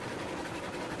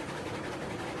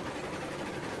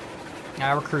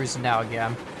 Now we're cruising now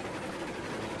again.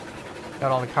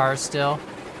 Got all the cars still.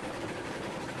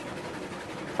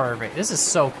 Perfect. This is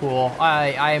so cool.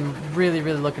 I am really,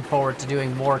 really looking forward to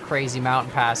doing more crazy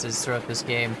mountain passes throughout this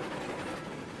game.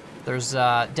 There's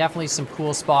definitely some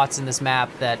cool spots in this map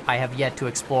that I have yet to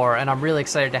explore, and I'm really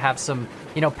excited to have some,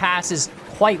 you know, passes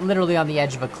quite literally on the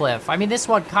edge of a cliff. I mean, this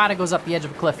one kind of goes up the edge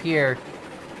of a cliff here,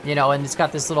 you know, and it's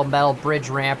got this little metal bridge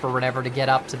ramp or whatever to get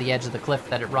up to the edge of the cliff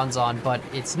that it runs on, but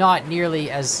it's not nearly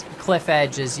as cliff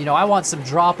edge as, you know, I want some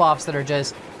drop-offs that are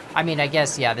just, I mean, I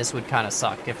guess, yeah, this would kind of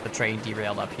suck if the train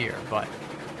derailed up here, but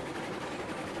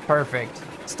perfect.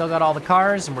 Still got all the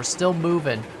cars, and we're still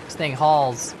moving. This thing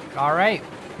hauls. All right,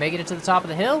 making it to the top of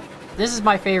the hill. This is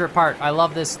my favorite part. I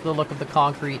love this, the look of the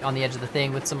concrete on the edge of the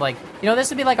thing with some, like, you know, this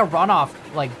would be like a runoff,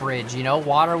 like, bridge, you know?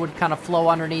 Water would kind of flow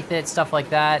underneath it, stuff like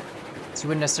that, so you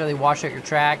wouldn't necessarily wash out your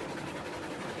track.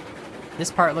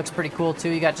 This part looks pretty cool, too.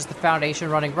 You got just the foundation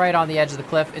running right on the edge of the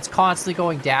cliff. It's constantly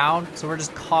going down, so we're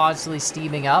just constantly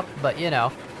steaming up, but, you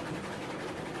know.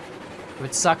 It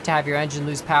would suck to have your engine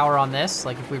lose power on this,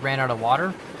 like if we ran out of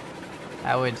water.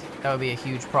 That would be a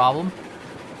huge problem.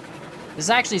 This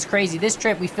actually is crazy. This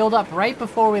trip, we filled up right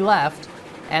before we left,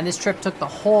 and this trip took the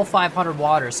whole 500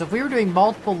 water. So if we were doing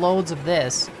multiple loads of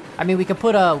this, I mean, we could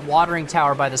put a watering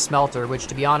tower by the smelter, which,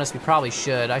 to be honest, we probably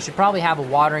should. I should probably have a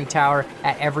watering tower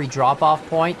at every drop-off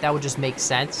point. That would just make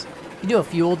sense. You do a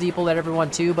fuel depot at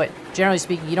everyone, too, but generally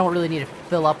speaking, you don't really need to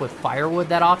fill up with firewood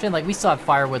that often. Like, we still have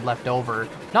firewood left over.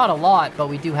 Not a lot, but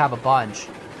we do have a bunch.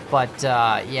 But,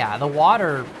 yeah, the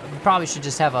water, we probably should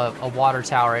just have a water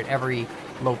tower at every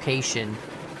location.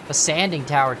 A sanding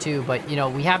tower, too, but, you know,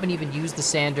 we haven't even used the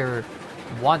sander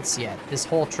once yet, this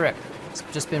whole trip. It's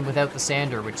just been without the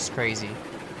sander, which is crazy.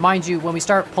 Mind you, when we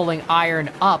start pulling iron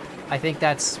up, I think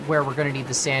that's where we're going to need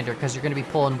the sander, because you're going to be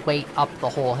pulling weight up the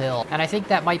whole hill. And I think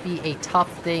that might be a tough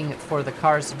thing for the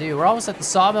cars to do. We're almost at the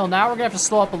sawmill now. We're going to have to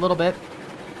slow up a little bit.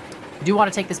 I do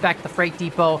want to take this back to the freight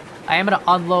depot. I am going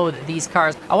to unload these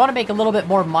cars. I want to make a little bit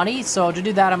more money, so to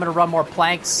do that, I'm going to run more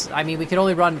planks. I mean, we could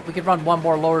run one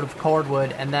more load of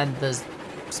cordwood, and then the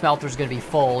smelter's going to be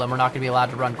full, and we're not going to be allowed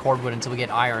to run cordwood until we get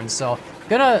iron. So,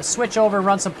 gonna switch over and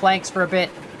run some planks for a bit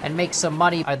and make some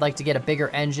money. I'd like to get a bigger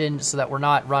engine so that we're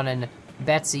not running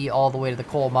Betsy all the way to the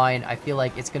coal mine. I feel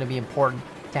like it's going to be important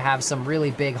to have some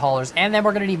really big haulers, and then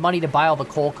we're going to need money to buy all the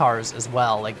coal cars as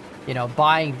well. Like, you know,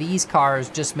 buying these cars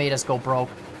just made us go broke,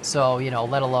 so, you know,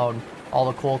 let alone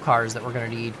all the coal cars that we're going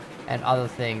to need and other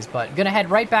things. But gonna head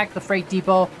right back to the freight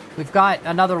depot. We've got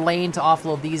another lane to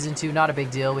offload these into. Not a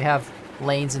big deal. We have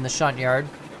lanes in the shunt yard,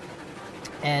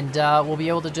 and we'll be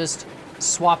able to just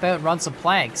swap out and run some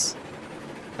planks.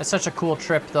 That's such a cool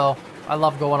trip, though. I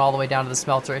love going all the way down to the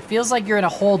smelter. It feels like you're in a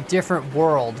whole different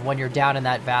world when you're down in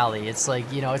that valley. It's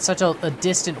like, you know, it's such a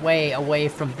distant way away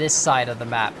from this side of the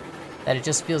map that it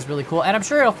just feels really cool. And I'm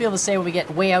sure it'll feel the same when we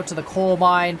get way out to the coal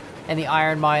mine and the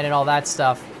iron mine and all that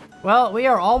stuff. Well, we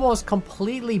are almost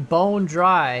completely bone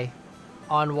dry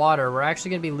on water. We're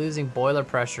actually going to be losing boiler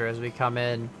pressure as we come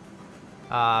in.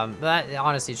 That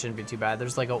honestly shouldn't be too bad.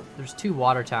 There's there's 2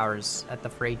 water towers at the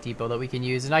freight depot that we can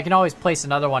use, and I can always place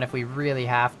another one if we really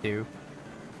have to.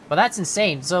 But that's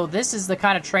insane. So this is the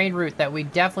kind of train route that we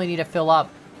definitely need to fill up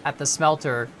at the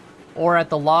smelter or at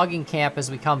the logging camp as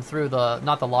we come through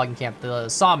not the logging camp, the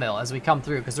sawmill as we come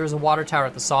through, because there's a water tower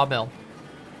at the sawmill.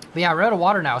 But yeah, we're out of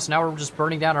water now, so now we're just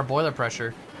burning down our boiler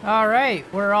pressure. All right,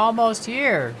 we're almost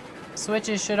here.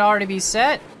 Switches should already be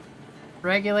set.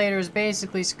 Regulator is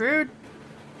basically screwed.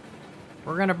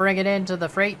 We're gonna bring it into the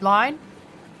freight line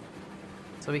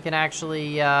so we can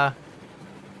actually, you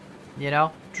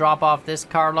know, drop off this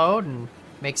carload and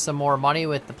make some more money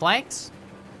with the planks.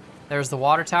 There's the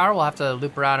water tower. We'll have to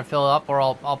loop around and fill it up, or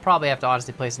I'll probably have to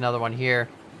honestly place another one here.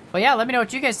 But yeah, let me know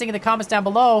what you guys think in the comments down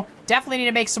below. Definitely need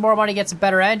to make some more money, get some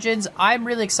better engines. I'm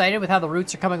really excited with how the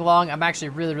routes are coming along. I'm actually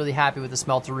really, really happy with the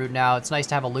smelter route now. It's nice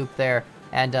to have a loop there.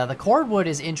 And the cordwood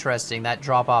is interesting, that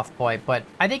drop-off point. But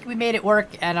I think we made it work,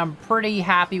 and I'm pretty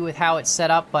happy with how it's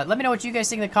set up. But let me know what you guys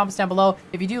think in the comments down below.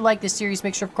 If you do like this series,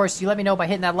 make sure, of course, you let me know by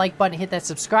hitting that like button, hit that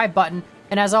subscribe button.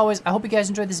 And as always, I hope you guys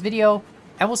enjoyed this video,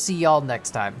 and we'll see y'all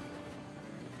next time.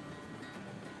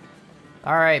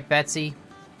 All right, Betsy.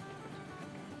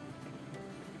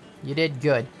 You did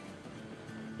good.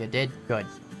 You did good.